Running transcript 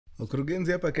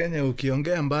Mkurugenzi hapa Kenya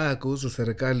ukiongea mbaya kuhusu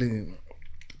serikali,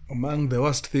 among the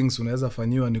worst things unaweza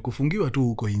fanyiwa ni kufungiwa tu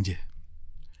huko nje.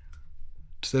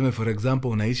 Tuseme for example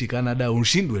unaishi Canada,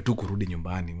 ushindwe tu kurudi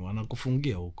nyumbani,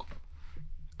 wanakufungia huko.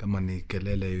 Kama ni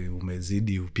kelele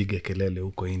umezidi, upige kelele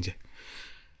huko nje.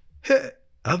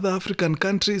 Other African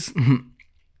countries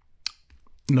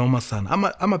noma sana.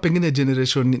 Ama pengine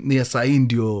generation ni ya saa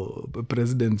ndio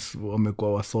presidents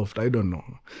wamekuwa wa soft, I don't know.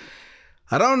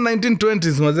 Around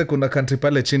 1920s maze kuna country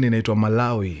pale chini inaitwa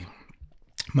Malawi.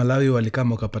 Malawi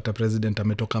walikama wakapata president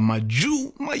ametoka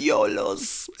majuu,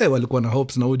 mayolos. Walikuwa na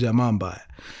hopes na uja mamba.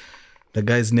 The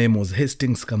guy's name was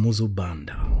Hastings Kamuzu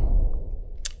Banda.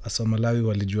 Asa Malawi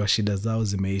walijua shida zao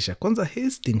zimeisha. Kwanza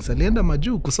Hastings alienda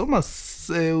majuu kusoma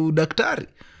udaktari.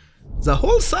 The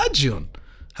whole surgeon.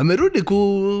 Amerudi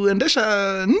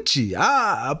kuendesha nchi.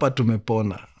 Hapa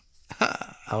tumepona.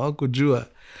 Hawakujua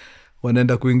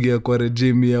wanaenda kuingia kwa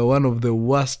regime ya one of the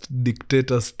worst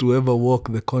dictators to ever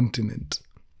walk the continent.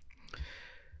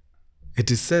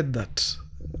 It is said that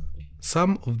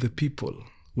some of the people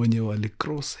wenye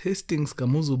walicross Hastings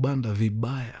Kamuzu Banda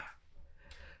vibaya,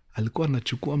 alikuwa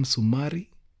anachukua msumari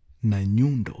na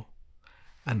nyundo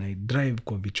anaidrive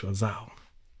kwa vichwa zao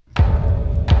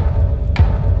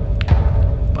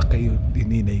mpaka hiyo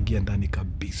dini inaingia ndani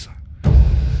kabisa.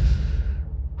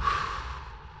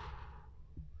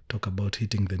 Talk about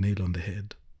hitting the nail on the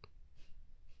head.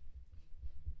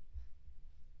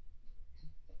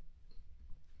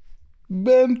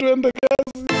 Ben, tuende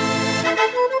kazi.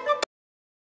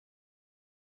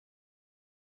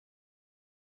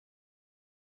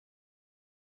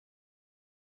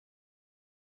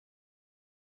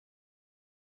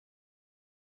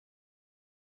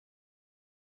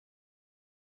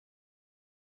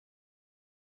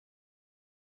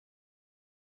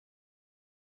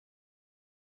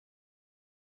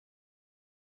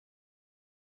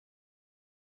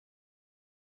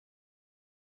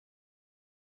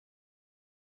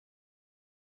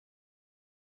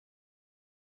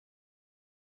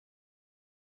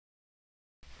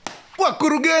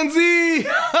 Wakurugenzi!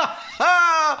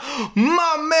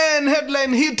 My man,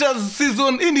 headline hitters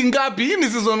season ini ngapi? Ini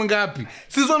season ngapi?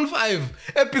 Season 5,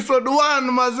 episode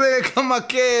 1, maze kama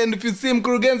Ken. If you see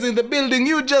Mkurugenzi in the building,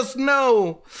 you just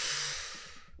know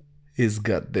he's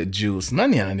got the juice.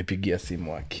 Nani ananipigia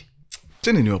simu waki?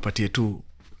 Cheni niwapatie tu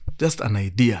just an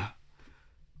idea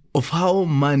of how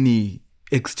money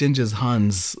exchanges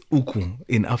hands huku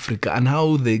in Africa and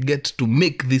how they get to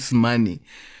make this money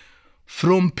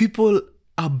from people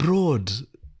abroad.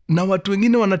 Na watu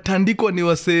wengine wanatandikwa ni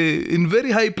wase in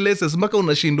very high places mpaka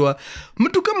unashindwa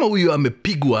mtu kama huyu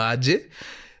amepigwa aje.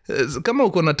 Kama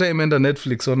uko na time enda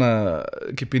Netflix ona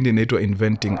kipindi inaitwa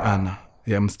Inventing Anna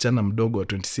ya msichana mdogo wa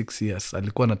 26 years.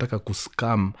 Alikuwa anataka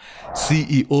kuscam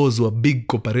CEOs wa big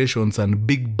corporations and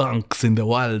big banks in the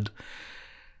world.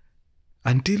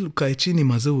 Until ukae chini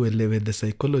maze uelewe the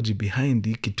psychology behind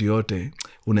hii kitu yote,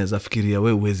 unaweza fikiria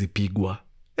wewe huwezi pigwa.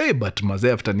 But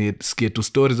maze after nisikie tu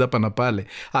stories hapa na pale,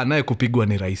 naye kupigwa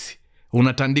ni rahisi.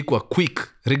 Unatandikwa quick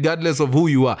regardless of who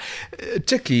you are.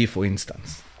 Check hii for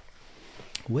instance.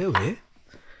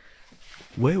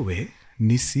 Wewe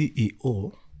ni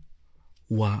CEO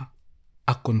wa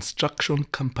a construction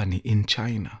company in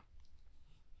China.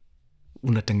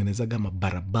 Unatengenezaga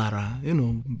mabarabara,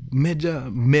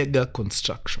 mega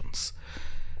constructions.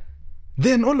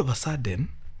 Then all of a sudden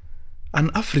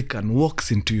an African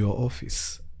walks into your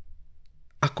office.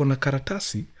 Akona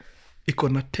karatasi,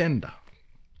 ikona tender.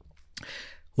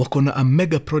 Wakona a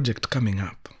mega project coming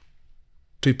up.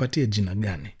 Tuipatie jina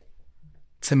gani?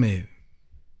 Tseme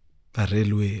a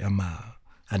railway ama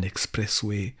an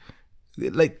expressway.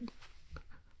 Like,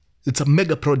 it's a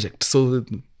mega project, so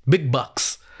big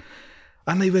bucks.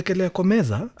 Anaiwekelea kwa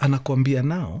meza, anakuambia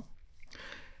now,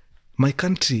 my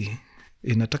country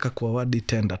inataka kuaward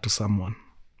tender to someone.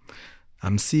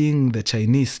 I'm seeing the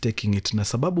Chinese taking it. Na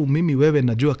sababu mimi wewe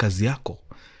najua kazi yako,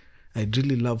 I'd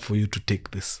really love for you to take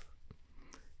this.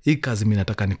 Hii kazi mimi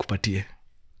nataka nikupatie.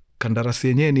 Kandarasi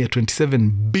yenyewe ni ya 27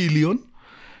 billion.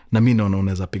 Na mimi naona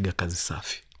unaweza piga kazi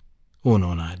safi. Wewe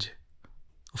unaonaje?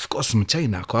 Of course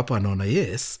Mchina ako hapa anaona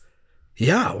yes.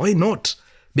 Yeah, why not?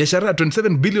 Biashara ya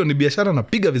 27 billion ni biashara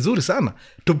napiga vizuri sana.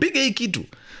 Tupige hii kitu.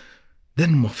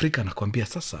 Then Mwafrika anakuambia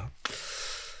sasa,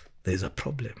 there is a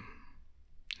problem.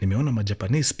 Nimeona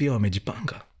majapanese pia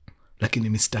wamejipanga, lakini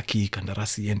mistaki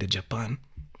kandarasi iende Japan.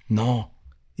 No,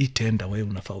 itenda wewe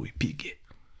unafaa uipige.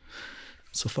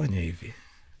 So fanya hivi.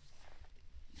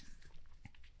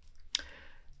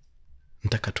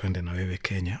 Nataka tuende na wewe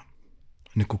Kenya,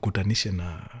 nikukutanishe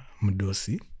na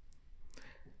mdosi.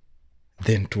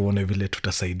 Then tuone vile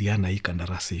tutasaidiana hii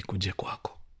kandarasi ikuje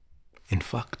kwako. In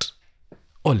fact,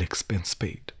 all expense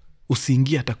paid.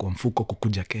 Usiingie hata kwa mfuko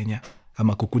kukuja Kenya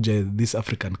ama kukuja this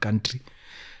African country.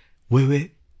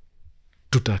 Wewe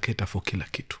tutaketa for kila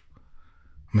kitu.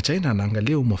 Mchina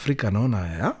anaangalia Mwafrika anaona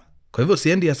ya, kwa hivyo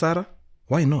siendi hasara.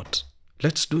 Why not?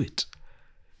 Let's do it.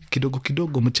 Kidogo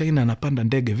kidogo Mchina anapanda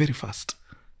ndege very fast.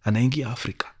 Anaingia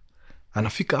Afrika.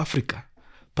 Anafika Afrika.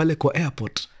 Pale kwa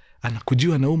airport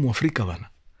anakujiwa na Mwafrika bana.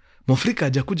 Mwafrika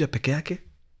hajakuja peke yake,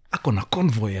 ako na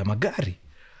convoy ya magari.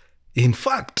 In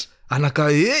fact, anakaa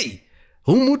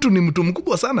huyu mtu ni mtu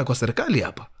mkubwa sana kwa serikali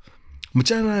hapa.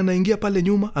 Mchana anaingia pale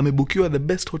nyuma, amebukiwa the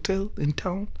best hotel in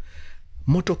town.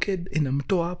 Motorcade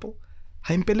inamtoa hapo.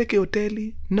 Haimpeleke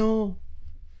hoteli, no.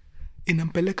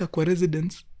 Inampeleka kwa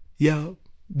residence ya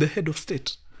the head of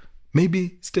state.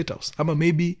 Maybe state house, ama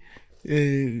maybe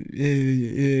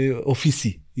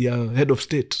ofisi ya head of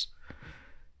state.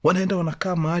 Wanaenda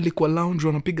wanakaa mahali kwa lounge,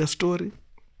 wanapiga story.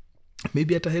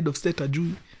 Maybe hata head of state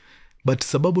ajui. But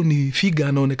sababu ni figa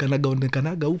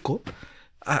anaonekanaga huko,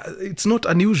 it's not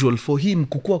unusual for him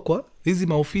kukua kwa hizi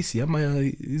maofisi ama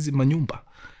hizi manyumba.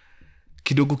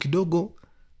 Kidogo kidogo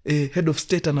head of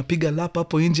state anapiga lap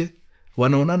hapo nje,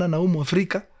 wanaonana na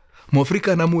Mwafrika.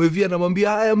 Mwafrika anamuevia, anamwambia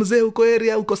haya mzee, uko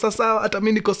area, uko sawa, hata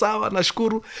mimi niko sawa,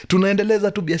 nashukuru.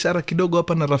 Tunaendeleza tu biashara kidogo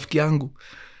hapa na rafiki yangu.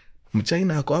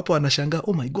 Mchina ako hapo anashangaa,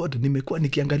 oh my god, nimekuwa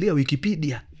nikiangalia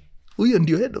Wikipedia. Huyo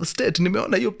ndio head of state,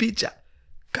 nimeona hiyo picha.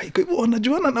 Kwa hivyo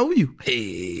wanajuana na huyu.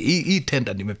 Hii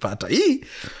tenda nimepata. Hii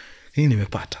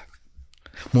nimepata.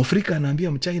 Mwafrika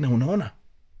anaambia Mchina, unaona?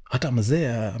 Hata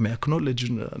mzee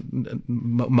ame-acknowledge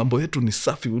mambo yetu ni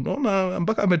safi. Unaona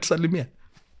mpaka ametusalimia.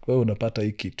 Wewe unapata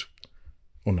hii kitu.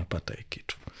 Unapata hii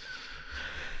kitu.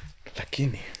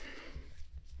 Lakini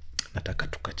nataka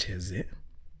tukacheze.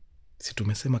 Si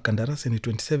tumesema kandarasi ni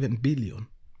 27 billion.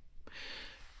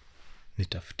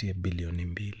 Nitafutie bilioni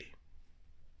 2.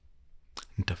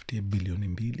 Nitafutie bilioni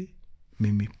 2.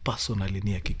 Mimi personally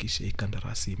nihakikishe hii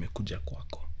kandarasi imekuja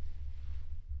kwako.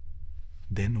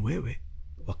 Then wewe,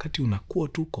 wakati unakuwa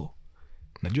tuko,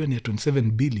 najua ni ya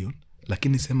 27 billion,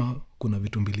 lakini sema kuna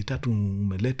vitu 2-3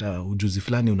 umeleta ujuzi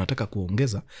fulani unataka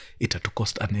kuongeza,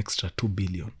 itatukost an extra 2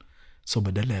 billion. So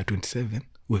badala ya 27,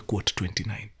 we quote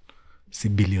 29. Si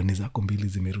bilioni zako 2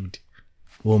 zimerudi.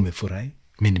 Wewe umefurahi,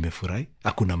 mimi nimefurahi,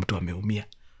 hakuna mtu ameumia.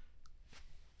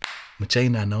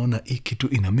 Mchina anaona hii kitu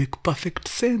ina make perfect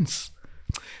sense.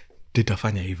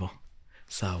 Tutafanya hivyo.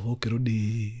 Sawa,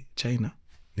 ukirudi China,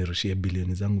 nirushie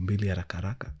bilioni zangu 2 haraka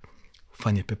haraka.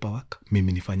 Ufanye paperwork,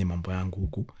 mimi nifanye mambo yangu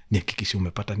huku, nihakikishe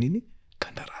umepata nini?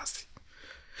 Kandarasi.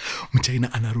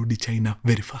 Mchina anarudi China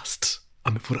very fast.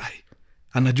 Amefurahi.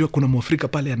 Anajua kuna Mwafrika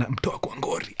pale anamtoa kwa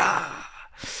ngori.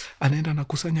 Anaenda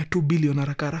anakusanya 2 billion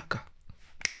haraka haraka.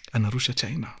 Anarusha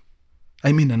China.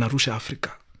 Anarusha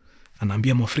Afrika.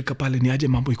 Anaambia Mwafrika pale, ni aje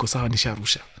mambo iko sawa,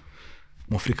 nisharusha.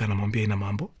 Mwafrika anamwambia ina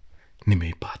mambo,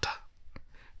 nimeipata.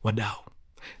 Wadau,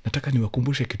 nataka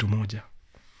niwakumbushe kitu moja.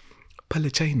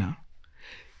 Pale China,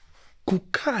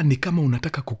 kukaa ni kama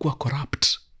unataka kukua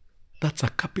corrupt. That's a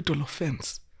capital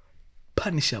offense.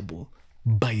 Punishable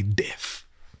by death.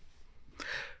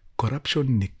 Corruption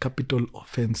ni capital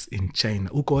offense in China.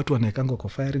 Huko watu wanaekangwa kwa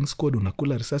firing squad,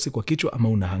 unakula risasi kwa kichwa ama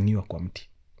unahangiwa kwa mti.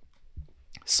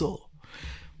 So,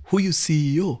 huyu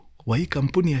CEO wa hii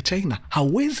kampuni ya China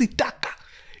hawezi taka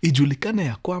ijulikane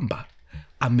ya kwamba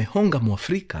amehonga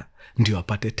Mwafrika ndio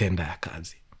apate tenda ya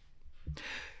kazi.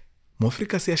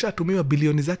 Mwafrika si ashatumiwa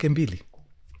bilioni zake 2.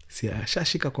 Si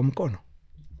ashashika kwa mkono.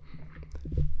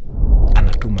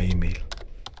 Anatuma email.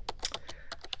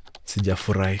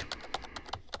 Sijafurahi.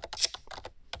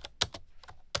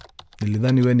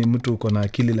 Nilidhani wewe ni mtu uko na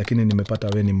akili, lakini nimepata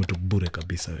wewe ni mtu bure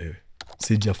kabisa wewe.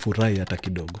 Sijafurahi hata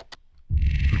kidogo.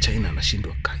 Mchina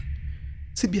anashindwa kai.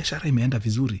 Si biashara imeenda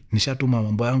vizuri. Nishatuma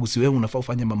mambo yangu, si wewe unafaa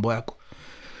ufanye mambo yako.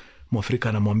 Mwafrika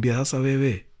anamwambia, sasa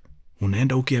wewe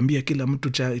unaenda ukiambia kila mtu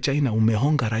China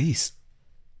umehonga rais.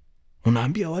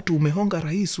 Unaambia watu umehonga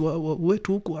rais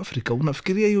wetu huku Afrika.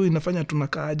 Unafikiria hiyo inafanya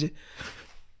tunakaaje?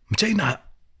 Mchina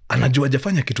anajua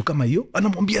hajafanya kitu kama hiyo.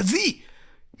 Anamwambia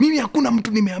mimi hakuna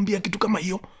mtu nimeambia kitu kama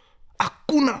hiyo.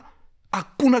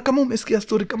 Hakuna kama umesikia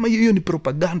story kama hiyo ni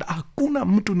propaganda. Hakuna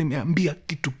mtu nimeambia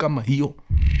kitu kama hiyo.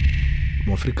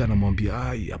 Mwafrika anamwambia,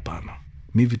 hapana.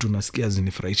 Mimi vitu nasikia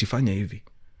zinifurahishi, fanya hivi.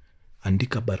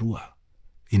 Andika barua.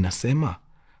 Inasema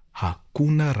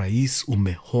hakuna rais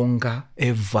umehonga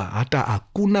ever. Hata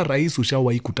hakuna rais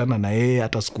ushawahi kutana na yeye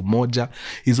hata siku moja.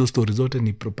 Hizo story zote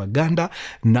ni propaganda.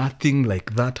 Nothing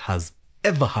like that has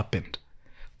ever happened.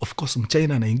 Of course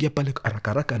Mchina anaingia pale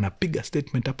haraka anapiga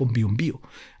statement hapo mbio.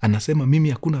 Anasema mimi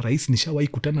hakuna rais nishawahi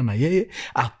kutana na yeye.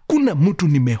 Hakuna mtu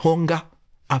nimehonga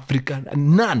Afrika,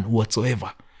 none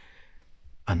whatsoever.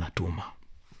 anatuma.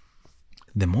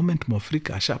 The moment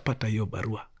Mwafrika ashapata hiyo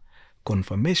barua,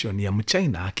 confirmation ya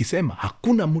Mchina akisema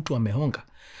hakuna mtu amehonga,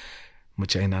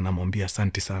 Mchina anamwambia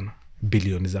asante sana,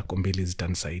 bilioni zako 2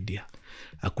 zitanisaidia.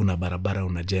 Hakuna barabara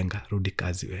unajenga, rudi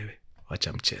kazi wewe,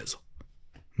 wacha mchezo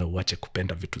na uache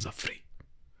kupenda vitu za free.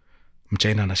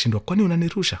 Mchina anashindwa, kwani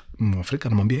unanirusha? Mwafrika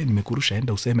anamwambia, nimekurusha,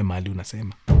 enda useme mahali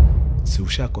unasema. Si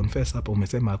usha confess hapa,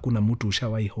 umesema hakuna mtu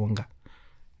ushawahi honga.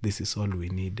 This is all we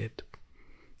needed.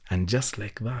 And just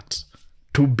like that,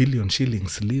 2 billion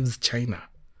shillings leaves China.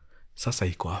 Sasa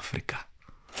iko Afrika.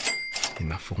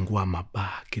 Inafungua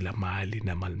mabaa kila mahali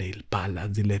na nail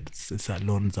parlor, zile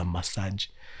salon za massage.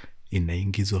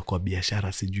 Inaingizwa kwa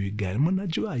biashara sijui gani.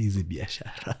 Mnajua hizi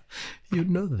biashara. You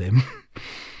know them.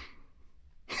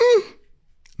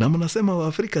 Na mnasema wa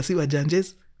Afrika si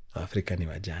wajanjes? Wa Afrika ni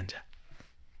wajanja.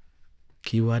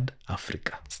 Keyword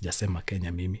Afrika. Sijasema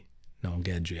Kenya mimi.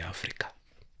 Naongea juu ya Afrika.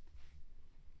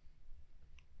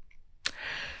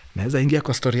 Naweza ingia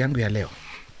kwa story yangu ya leo.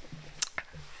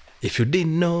 If you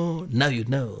didn't know, now you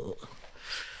know.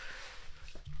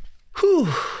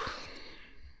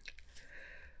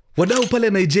 Wadau pale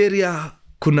Nigeria,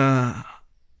 kuna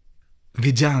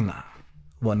vijana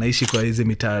wanaishi kwa hizi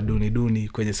mitaa duni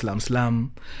kwenye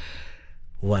slum,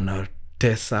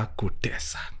 wanatesa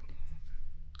kutesa.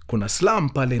 Kuna slum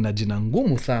pale ina jina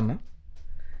ngumu sana,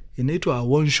 inaitwa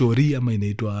Awonshori ama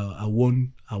inaitwa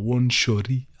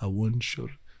Awonshori.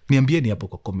 Niambieni hapo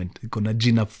kwa comment, iko na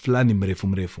jina fulani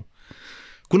mrefu.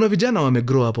 Kuna vijana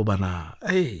wamegrow hapo bana,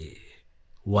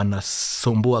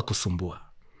 wanasumbua.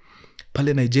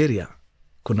 Pale Nigeria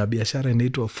kuna biashara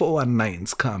inaitwa 419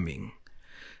 scamming.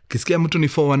 Kisikia mtu ni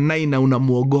 419 na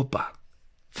unamuogopa.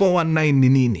 419 ni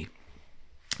nini?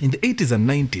 In the 80s and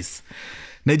 90s,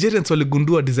 Nigerians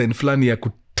waligundua design fulani ya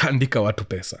kutandika watu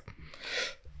pesa.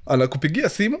 Anakupigia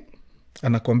simu,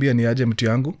 anakuambia ni aje mtu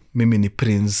yangu, mimi ni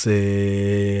Prince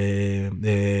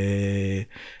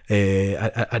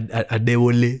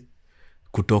Adewole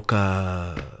kutoka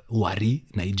Wari,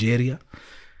 Nigeria.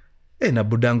 Na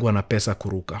budangu ana pesa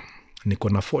kuruka. Niko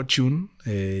na fortune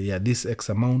ya this X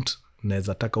amount,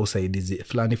 naweza taka usaidizi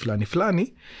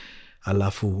fulani,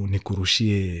 alafu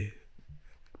nikurushie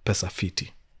pesa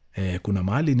fiti. Kuna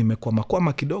mahali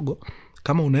nimekwama kidogo,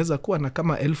 kama unaweza kuwa na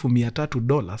kama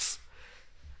 $1,300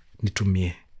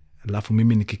 nitumie. Alafu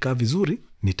mimi nikikaa vizuri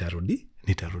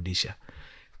nitarudisha.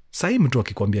 Sasa mtu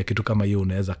akikwambia kitu kama hiyo,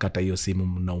 unaweza kata hiyo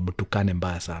simu na umtukane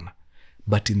mbaya sana.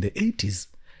 But in the 80s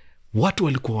watu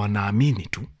walikuwa wanaamini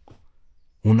tu.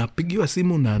 Unapigiwa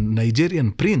simu na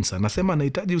Nigerian prince, anasema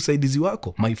anahitaji usaidizi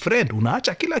wako. My friend,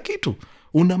 unaacha kila kitu,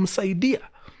 unamsaidia.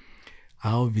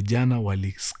 Hao vijana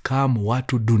waliscam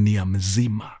watu dunia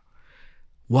mzima.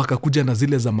 Wakakuja na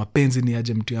zile za mapenzi, ni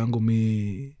aje mtu yangu,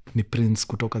 ni prince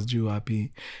kutoka sijui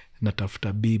wapi,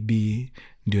 natafuta bibi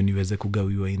ndio niweze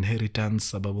kugawiwa inheritance,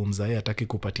 sababu mzae hataki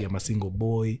kupatia masingo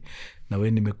boy, na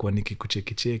wewe nimekuwa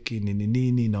nikikucheki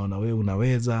nini, naona wewe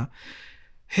unaweza.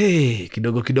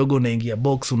 Kidogo unaingia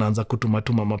box, unaanza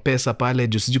kutuma mapesa pale,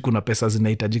 juu sijui kuna pesa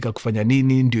zinahitajika kufanya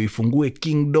nini ndio ifungue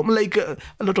kingdom, like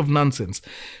a lot of nonsense.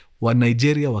 Wa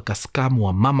Nigeria wakascam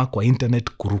wa mama kwa internet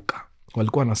kuruka.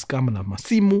 Walikuwa na scam na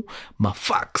masimu,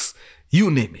 mafax,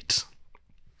 you name it.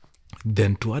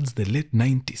 Then towards the late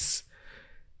 90s,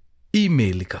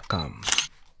 email ikakam.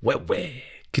 Wewe,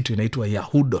 kitu inaitwa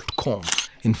yahoo.com.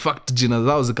 In fact, jina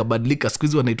zao zikabadilika, siku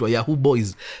hizi wanaitwa Yahoo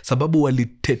Boys, sababu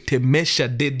walitetemesha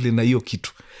deadly na hiyo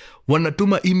kitu.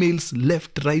 Wanatuma emails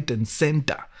left, right and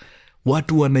center.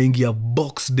 Watu wanaingia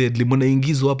box deadly,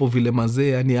 mnaingizwa hapo vile mazee,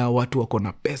 yani hao watu wako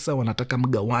na pesa, wanataka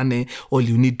mgawane, all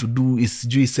you need to do is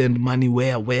send money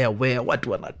where.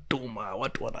 Watu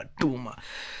wanatuma.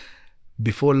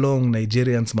 Before long,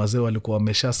 Nigerians mazee walikuwa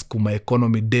wameshasukuma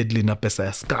economy deadly na pesa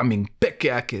ya scamming peke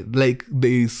yake. Like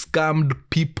they scammed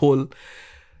people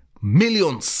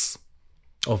millions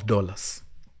of dollars.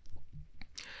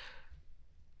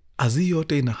 As hii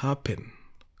yote ina happen,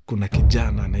 kuna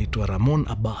kijana anaitwa Ramon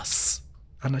Abbas.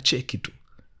 Anacheki tu,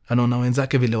 anaona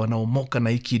wenzake vile wanaomoka na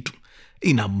hii kitu,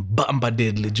 inambamba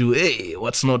deadly juu,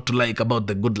 what's not to like about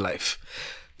the good life.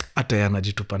 Hata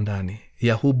yanajitupa ndani.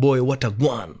 Yahoo boy, what a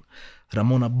gwan.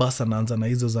 Ramon Abbas anaanza na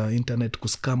hizo za internet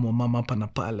kuskamu wa mama hapa na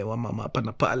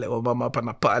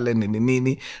pale,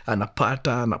 nini,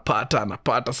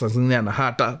 anapata, saa zingine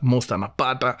anahata, most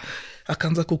anapata.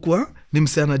 Akaanza kukua ni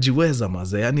mse anajiweza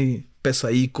maze, yani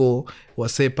pesa iko,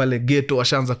 wase pale ghetto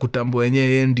washaanza kutambua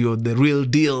yenyewe ndio the real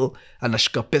deal,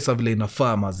 anashika pesa vile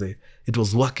inafaa maze. It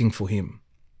was working for him.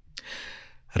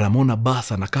 Ramon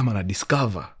Abbas anakama na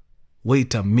discover,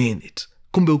 wait a minute,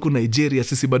 kumbe huku Nigeria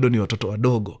sisi bado ni watoto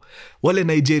wadogo. Wale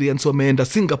Nigerians wameenda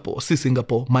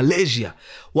Singapore, Malaysia,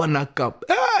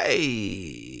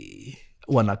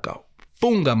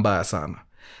 wanakafunga mbaya sana.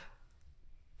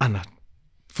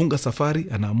 Anafunga safari,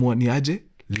 anaamua ni aje,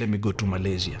 let me go to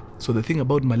Malaysia. So the thing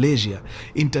about Malaysia,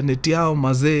 internet yao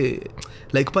mazee,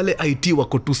 like pale IT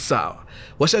wako tu sawa.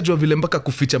 Washajua vile mpaka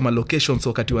kuficha malocations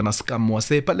wakati wana scam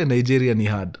wase. Pale Nigeria ni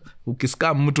hard.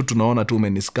 Ukiscam mtu tunaona tu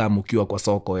umeni-scam ukiwa kwa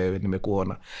soko wewe,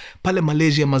 nimekuona. Pale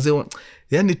Malaysia mazee,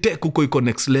 yani tech huko iko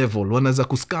next level. Wanaweza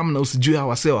kuscam na usijue hawa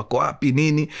wase wako wapi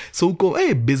nini. So huko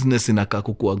business inakaa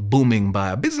kukua booming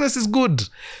mbaya. Business is good.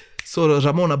 So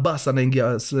Ramon Abbas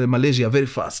anaingia Malaysia very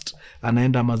fast.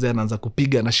 Anaenda mazee, anaanza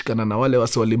kupiga, anashikana na wale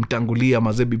wase walimtangulia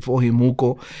mazee before him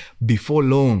huko. Before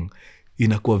long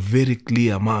inakuwa very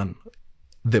clear man,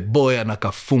 the boy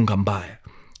anakafunga mbaya.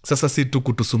 Sasa si tu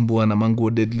kutusumbua na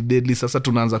manguo deadly. Sasa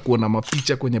tunaanza kuona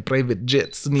mapicha kwenye private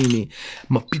jets nini,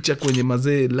 mapicha kwenye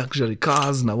mazee luxury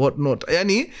cars na what not.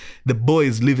 Yani the boy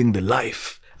is living the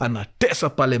life. Anatesa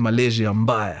pale Malaysia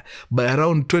mbaya. By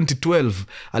around 2012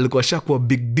 alikuwa shakuwa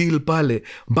big deal pale,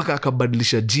 mpaka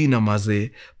akabadilisha jina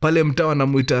mazee. Pale mtaa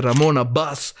wanamuita Ramon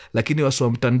Abbas, lakini watu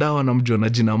wa mtandao wanamjua na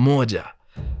jina moja,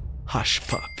 Hush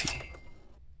Puppy.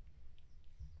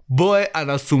 Boy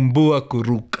anasumbua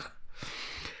kuruka.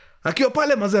 Akiwa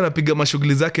pale mazee anapiga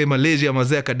mashughuli zake Malaysia,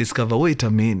 mazee akadiscover, wait a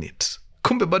minute,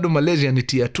 kumbe bado Malaysia ni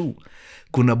tier 2.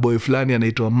 Kuna boy fulani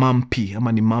anaitwa Mampi,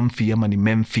 ama ni Mamfi ama ni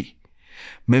Memfi.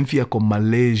 Memfi yako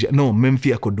Malaysia, no, Memfi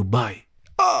yako Dubai.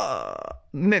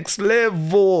 Next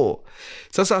level.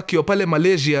 Sasa akiwa pale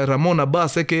Malaysia, Ramon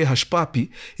Abbas aka Hush Puppy,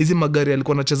 hizi magari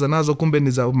alikuwa anacheza nazo kumbe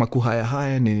ni za makuhaya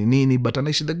haya nini, but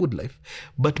anaishi the good life.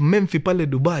 But Memfi pale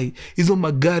Dubai, hizo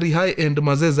magari high end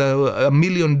mazee za $1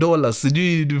 million,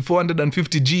 sijui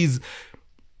 450 Gs,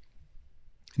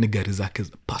 ni gari zake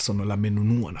personal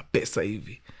amenunua na pesa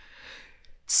hivi.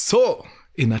 So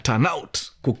ina turn out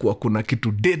kukuwa kuna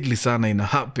kitu deadly sana ina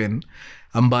happen,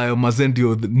 ambayo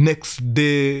mazendio the next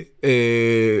day,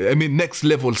 next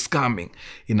level scamming,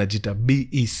 inajita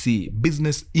BEC,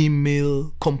 Business Email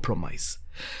Compromise.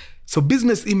 So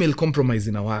Business Email Compromise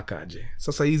inawaka aje?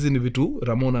 Sasa hizi ni vitu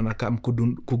Ramon anakaa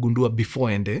kugundua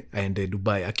before aende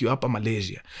Dubai. Akiwa hapa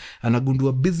Malaysia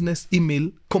anagundua Business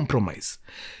Email Compromise.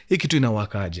 Hii kitu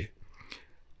inawaka aje?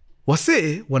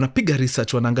 Wase wanapiga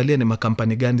research, wanaangalia ni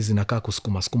makampani gani zinakaa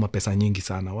kusukuma pesa nyingi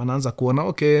sana. Wanaanza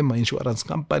kuona ma insurance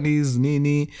companies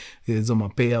nini, hizo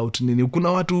payout nini. Kuna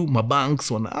watu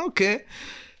mabanks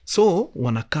so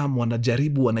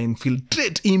wanajaribu,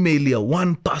 wana-infiltrate email ya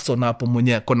one person hapo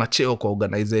mwenye kona cheo kwa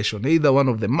organization, either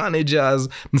one of the managers,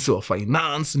 mse wa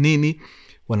finance nini.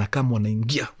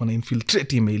 Wanaingia,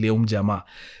 wana-infiltrate email ya umjamaa.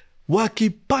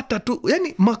 Wakipata tu,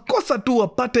 yani makosa tu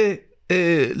wapate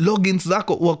logins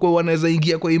zako, wanaweza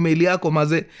ingia kwa email yako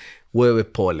maze, wewe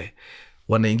pole.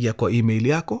 Wanaingia kwa email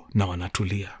yako na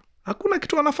wanatulia. Hakuna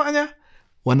kitu wanafanya.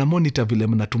 Wanamonitor vile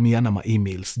mnatumiana ma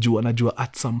emails. Juu wanajua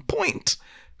at some point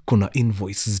kuna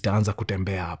invoice zitaanza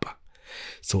kutembea hapa.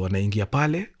 So wanaingia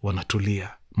pale, wanatulia.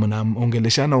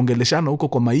 Mnaongeleshana huko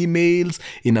kwa ma emails.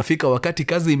 Inafika wakati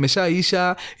kazi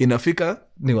imeshaisha, inafika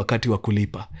ni wakati wa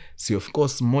kulipa. Si of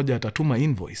course mmoja atatuma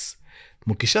invoice.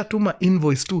 Mkishatuma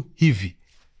invoice tu hivi,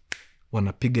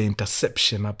 wanapiga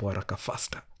interception hapo haraka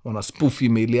faster. Wana spoof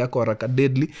email yako haraka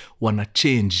deadly, wana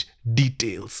change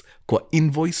details kwa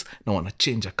invoice na wana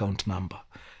change account number.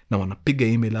 Na wanapiga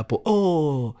email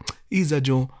hapo,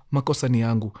 Izajo, makosa ni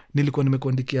yangu. Nilikuwa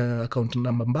nimekuandikia account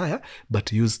number mbaya,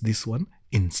 but use this one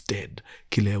instead.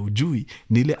 Kile ujui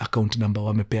ni ile account number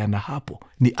wamepeana hapo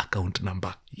ni account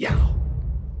number yao.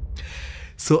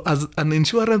 So as an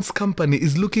insurance company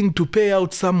is looking to pay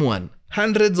out someone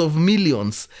hundreds of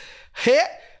millions,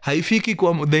 haifiki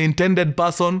kwa the intended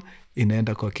person,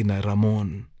 inaenda kwa kina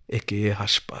Ramon aka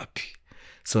Hush Puppy.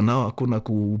 So now hakuna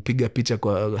kupiga picha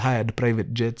kwa hired private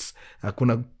jets,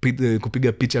 hakuna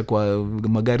kupiga picha kwa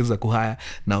magari za kuhaya.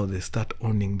 Now they start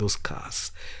owning those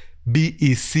cars.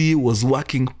 BEC was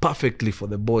working perfectly for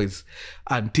the boys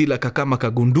until akakama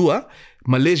kagundua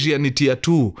Malaysia ni tier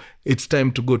 2, it's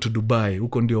time to go to Dubai.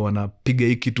 Huko ndio wanapiga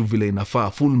hii kitu vile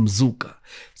inafaa, full mzuka.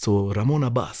 So Ramon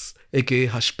Abbas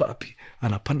aka Hush Puppy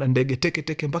anapanda ndege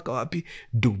teke mpaka wapi?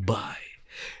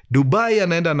 Dubai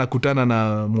anaenda anakutana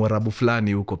na Mwarabu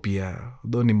fulani huko pia.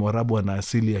 Though ni Mwarabu ana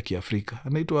asili ya Kiafrika.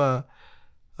 Anaitwa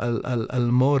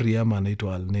Al-Mori ama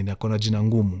anaitwa nini, akona jina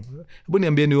ngumu. Hebu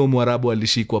niambieni huyo Mwarabu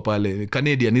alishikwa pale.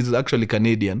 Canadian, is actually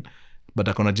Canadian, but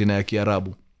akona jina ya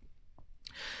Kiarabu.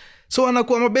 So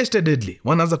wanakuwa mabeste deadly.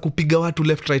 Wanaanza kupiga watu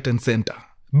left, right and center.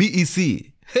 BEC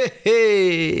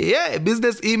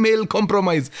Business email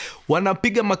compromise.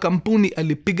 Wanapiga makampuni,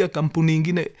 alipiga kampuni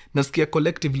ingine, nasikia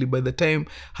collectively by the time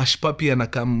Hashpapi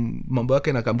mambo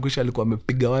yake nakamkwisha alikuwa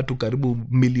amepiga watu karibu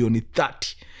milioni 30.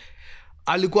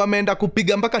 Alikuwa ameenda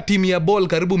kupiga mpaka timu ya ball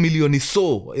karibu milioni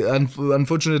so.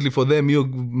 Unfortunately for them, hiyo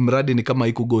mradi ni kama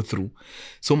haiku go through.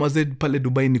 So maze pale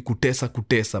Dubai ni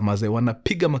kutesa maze,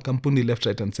 wanapiga makampuni left,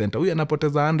 right and center. Huyu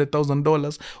anapoteza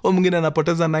 $100,000, au mwingine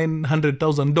anapoteza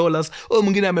 $900,000, au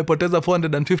mwingine amepoteza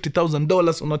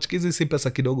 $450,000. Unachikizi si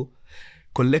pesa kidogo.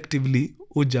 Collectively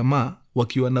ujamaa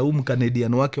wakiwa na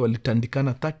Canadian wake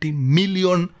walitandikana $30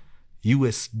 million.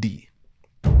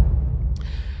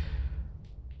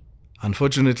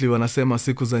 Unfortunately wanasema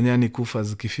siku za nyani kufa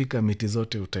zikifika miti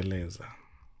zote uteleza.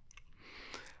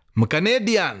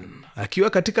 Mcanadian akiwa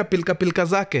katika pilka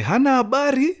zake hana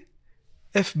habari,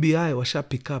 FBI washa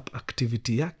pick up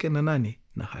activity yake na nani?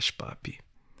 Na Hashpapi.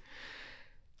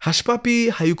 Hashpapi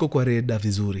hayuko kwa reda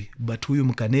vizuri, but huyu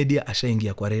Mcanadian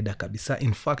ashaingia kwa reda kabisa.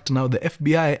 In fact now the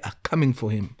FBI are coming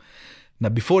for him. Na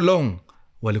before long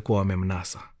walikuwa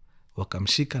wamemnasa.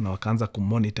 Wakamshika na wakaanza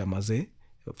kumonitor maze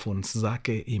phones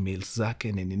zake, emails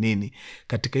zake, nini.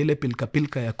 Katika ile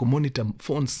pilka ya kumonitor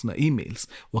phones na emails,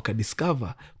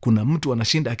 wakadiscover kuna mtu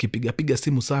anashinda akipiga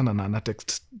simu sana na ana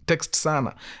text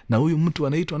sana. Na huyu mtu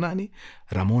anaitwa nani?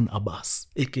 Ramon Abbas,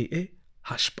 aka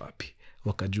Hashpapi.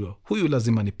 Wakajua huyu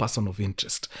lazima ni person of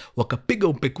interest. Wakapiga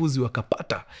upekuzi,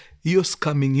 wakapata hiyo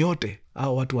scamming yote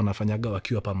hao watu wanafanyaga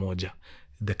wakiwa pamoja.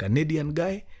 The Canadian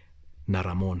guy na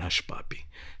Ramon Hashpapi.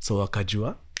 So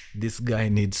wakajua this guy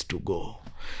needs to go.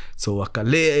 So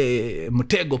wakale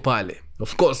mtego pale.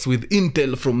 Of course with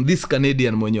intel from this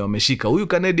Canadian mwenye wameshika. Huyu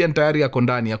Canadian tayari yako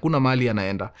ndani, hakuna mahali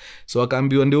anaenda. So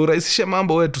wakaambiwa ndio urahisishe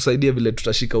mambo, wewe tusaidie vile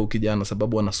tutashika huyu kijana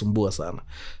sababu anasumbua sana.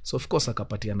 So of course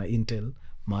akapatia na intel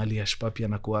mahali Hashpapi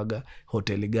anakuaga,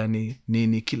 hoteli gani,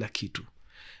 nini, kila kitu.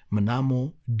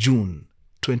 Mnamo June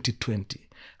 2020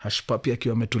 Hashpapi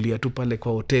akiwa ametulia tu pale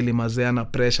kwa hoteli maze, ana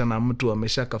pressure na mtu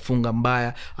ameshakafunga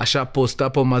mbaya, asha post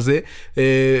hapo maze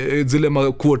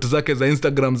zile quote zake za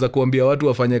Instagram za kuambia watu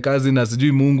wafanye kazi na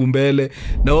sijui Mungu mbele,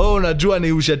 na wao unajua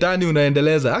ni ushetani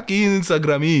unaendeleza. Haki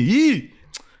Instagram hii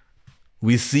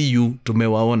we see you,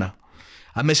 tumewaona.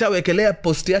 Ameshawekelea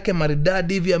post yake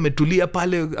maridadi hivi, ametulia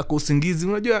pale ako usingizi.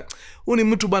 Unajua huyu ni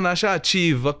mtu bana, asha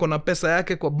achieve, ako na pesa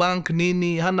yake kwa bank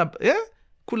nini, hana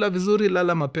kula vizuri,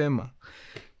 lala mapema.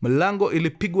 Mlango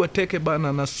ilipigwa teke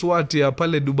bana na SWAT ya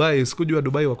pale Dubai. Sikujua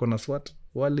Dubai wako na SWAT.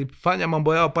 Walifanya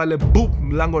mambo yao pale, boop,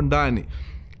 mlango ndani.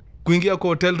 Kuingia kwa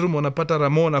hotel room wanapata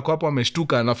Ramon ako hapo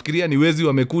ameshtuka, anafikiria ni wezi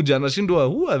wamekuja, anashindwa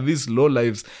who are these low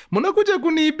lives? Mnakuja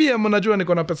kuniibia, mnajua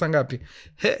niko na pesa ngapi?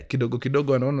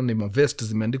 Kidogo anaona ni mavest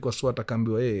zimeandikwa SWAT,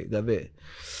 akaambiwa gathe.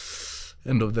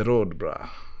 End of the road bra.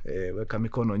 Weka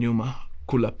mikono nyuma,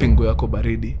 kula pingo yako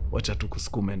baridi, wacha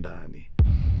tukusukume ndani.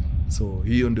 So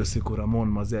hiyo ndio siku Ramon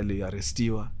maze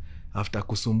aliarestiwa after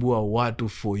kusumbua watu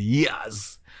for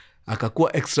years.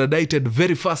 Akakuwa extradited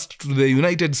very fast to the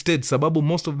United States sababu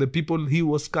most of the people he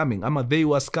was scamming ama they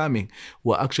were scamming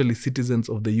were actually citizens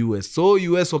of the US. So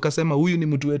US wakasema huyu ni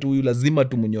mtu wetu, huyu lazima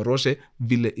tumunyoroshe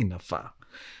vile inafaa.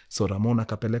 So Ramon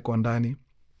akapelekwa ndani.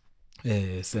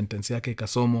 Sentence yake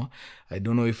ikasomwa. I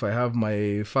don't know if I have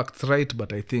my facts right,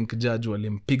 but I think judge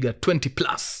walimpiga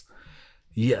 20+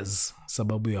 years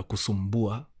sababu ya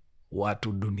kusumbua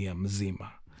watu dunia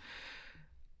mzima.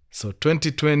 So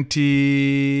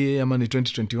 2020 ama ni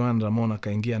 2021 Ramon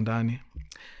akaingia ndani.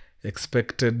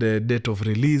 Expected date of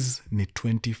release ni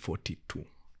 2042.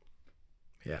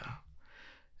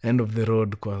 End of the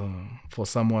road for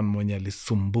someone mwenye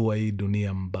alisumbua hii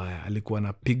dunia mbaya. Alikuwa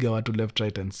anapiga watu left,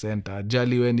 right and center.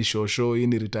 Ajali we ni show, hii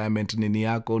ni retirement nini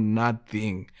yako,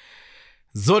 nothing.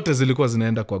 Zote zilikuwa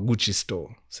zinaenda kwa Gucci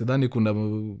store. Sidhani kuna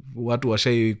watu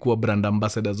washai kuwa brand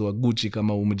ambassadors wa Gucci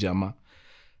kama umjama.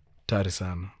 Tari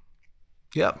sana.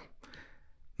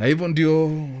 Na hivyo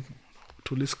ndio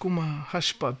tulisukuma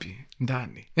Hashpapi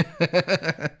ndani.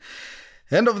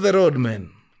 End of the road man.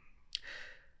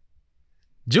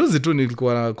 Juzi tu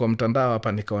nilikuwa kwa mtandao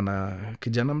hapa, nikaona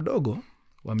kijana mdogo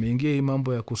wameingia hii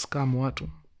mambo ya kuscam watu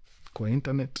kwa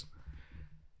internet.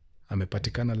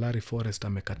 Amepatikana Larry Forest,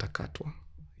 amekatakatwa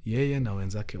yeye na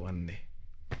wenzake 4.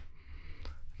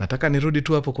 Nataka nirudi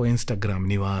tu hapo kwa Instagram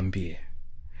niwaambie,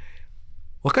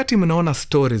 wakati mnaona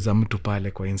stories za mtu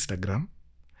pale kwa Instagram,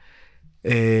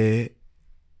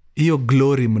 hiyo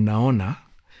glory mnaona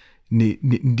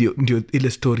ndio ile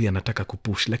story anataka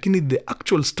kupush, lakini the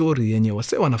actual story yenye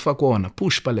wase wanafaa kuwa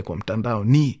wanapush pale kwa mtandao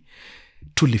ni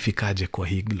tulifikaje kwa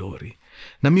hii glory.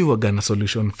 Na mimi waga na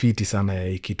solution fiti sana ya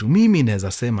hii kitu. Mimi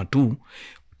naweza sema tu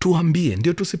tuambie,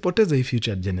 ndio tusipoteze hii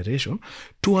future generation,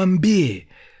 tuambie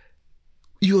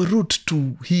your route to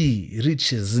hii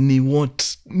riches ni what.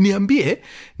 Niambie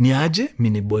ni aje,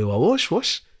 mini boy wa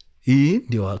wash hii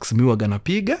ndio aksimiwa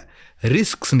ganapiga,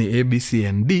 risks ni A, B, C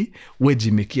and D,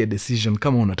 wejimekia decision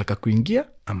kama unataka kuingia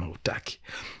ama utaki.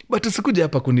 But usikuja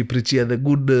hapa kuniprichia the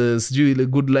good sijui ile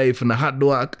good life na hard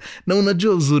work na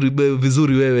unajua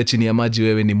vizuri wewe chini ya maji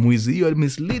wewe ni mwizi. You are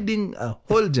misleading a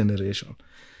whole generation.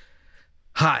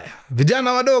 Haya,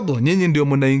 vijana wadogo, nyinyi ndio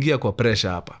mnaingia kwa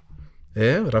pressure hapa.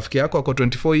 Rafiki yako ako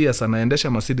 24 years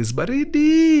anaendesha Mercedes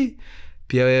baridi.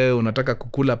 Pia wewe unataka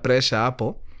kukula pressure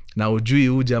hapo na ujui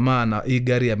huu jamaa na hii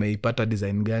gari ameipata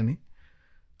design gani.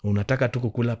 Unataka tu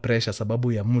kukula pressure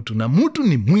sababu ya mtu, na mtu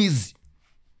ni mwizi.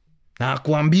 Na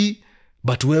akuambii,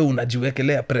 but wewe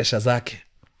unajiwekelea pressure zake.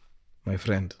 My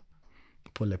friend,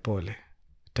 pole pole.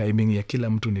 Timing ya kila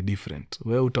mtu ni different.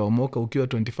 Wewe utaomoka ukiwa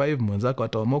 25, mwenzako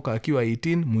ataomoka akiwa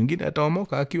 18, mwingine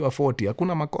ataomoka akiwa 40.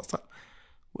 Hakuna makosa.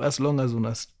 As long as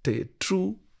una stay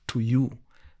true to you.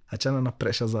 Achana na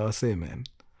pressure za wase, man.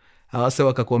 Hawase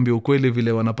wakakuambia ukweli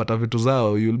vile wanapata vitu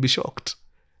zao, you'll be shocked.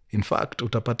 In fact,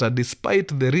 utapata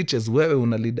despite the riches, wewe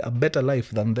una lead a better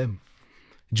life than them.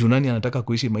 Juu nani anataka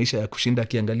kuishi maisha ya kushinda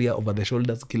kiangalia over the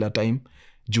shoulders kila time?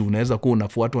 Juu unaweza kuwa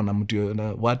unafuatwa na mtu na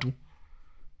watu.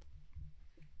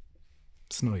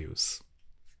 It's no use.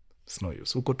 It's no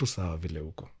use. Uko tu sawa vile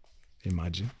uko.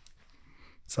 Imagine.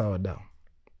 Sawa down.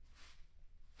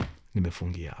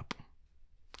 Nimefungia hapo.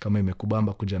 Kama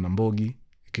imekubamba kuja na mbogi,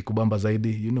 ikikubamba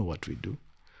zaidi, you know what we do.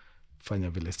 Fanya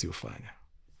vile si ufanya.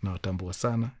 Na watambua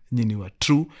sana, nyinyi wa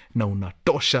true na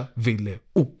unatosha vile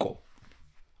uko.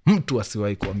 Mtu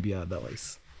asiwahi kuambia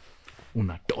otherwise.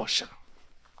 Unatosha.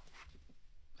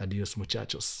 Adios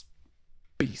muchachos.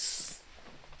 Peace.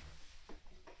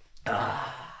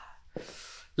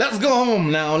 Let's go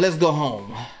home now. Let's go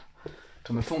home.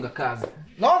 Tumefunga kazi.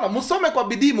 Naona musome kwa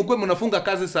bidii, mkwe mnafunga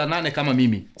kazi saa 8 kama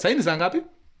mimi. Sasa ni saa ngapi?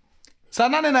 Saa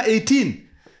 8 na 18.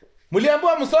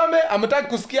 Mliambiwa msome, amtaki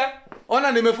kusikia.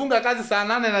 Ona nimefunga kazi saa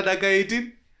 8 na dakika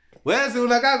 18. Wewe si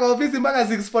unakaa kwa ofisi mpaka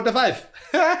 6:45.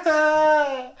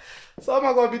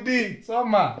 Soma kwa bidii,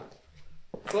 soma.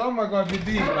 Soma kwa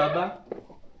bidii baba.